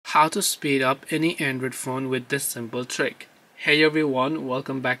how to speed up any Android phone with this simple trick. Hey everyone,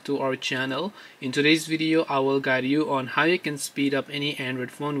 welcome back to our channel. In today's video, I will guide you on how you can speed up any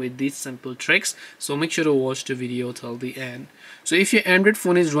Android phone with these simple tricks. So make sure to watch the video till the end. So if your Android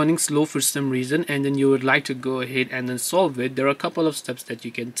phone is running slow for some reason and then you would like to go ahead and then solve it, there are a couple of steps that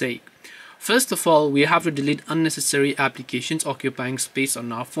you can take. First of all, we have to delete unnecessary applications occupying space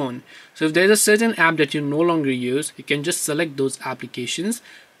on our phone. So if there's a certain app that you no longer use, you can just select those applications,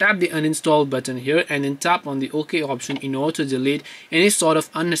 tap the uninstall button here and then tap on the OK option in order to delete any sort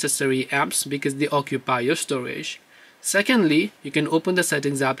of unnecessary apps because they occupy your storage. Secondly, you can open the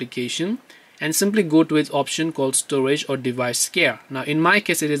settings application and simply go to its option called storage or device care. Now in my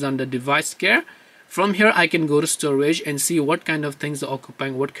case it is under device care. From here I can go to storage and see what kind of things are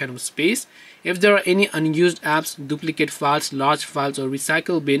occupying what kind of space. If there are any unused apps, duplicate files, large files or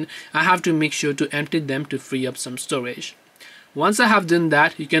recycle bin, I have to make sure to empty them to free up some storage. Once I have done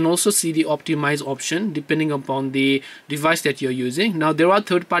that, you can also see the optimize option depending upon the device that you're using. Now there are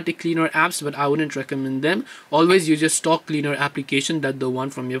third-party cleaner apps, but I wouldn't recommend them. Always use your stock cleaner application that the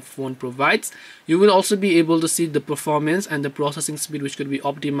one from your phone provides. You will also be able to see the performance and the processing speed, which could be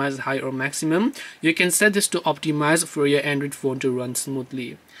optimized high or maximum. You can set this to optimize for your Android phone to run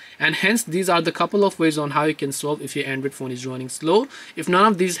smoothly. And hence these are the couple of ways on how you can solve if your Android phone is running slow. If none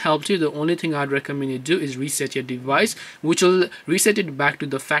of these helped you, the only thing I'd recommend you do is reset your device, which will reset it back to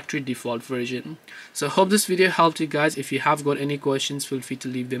the factory default version. So hope this video helped you guys. If you have got any questions, feel free to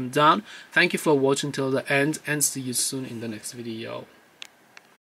leave them down. Thank you for watching till the end and see you soon in the next video.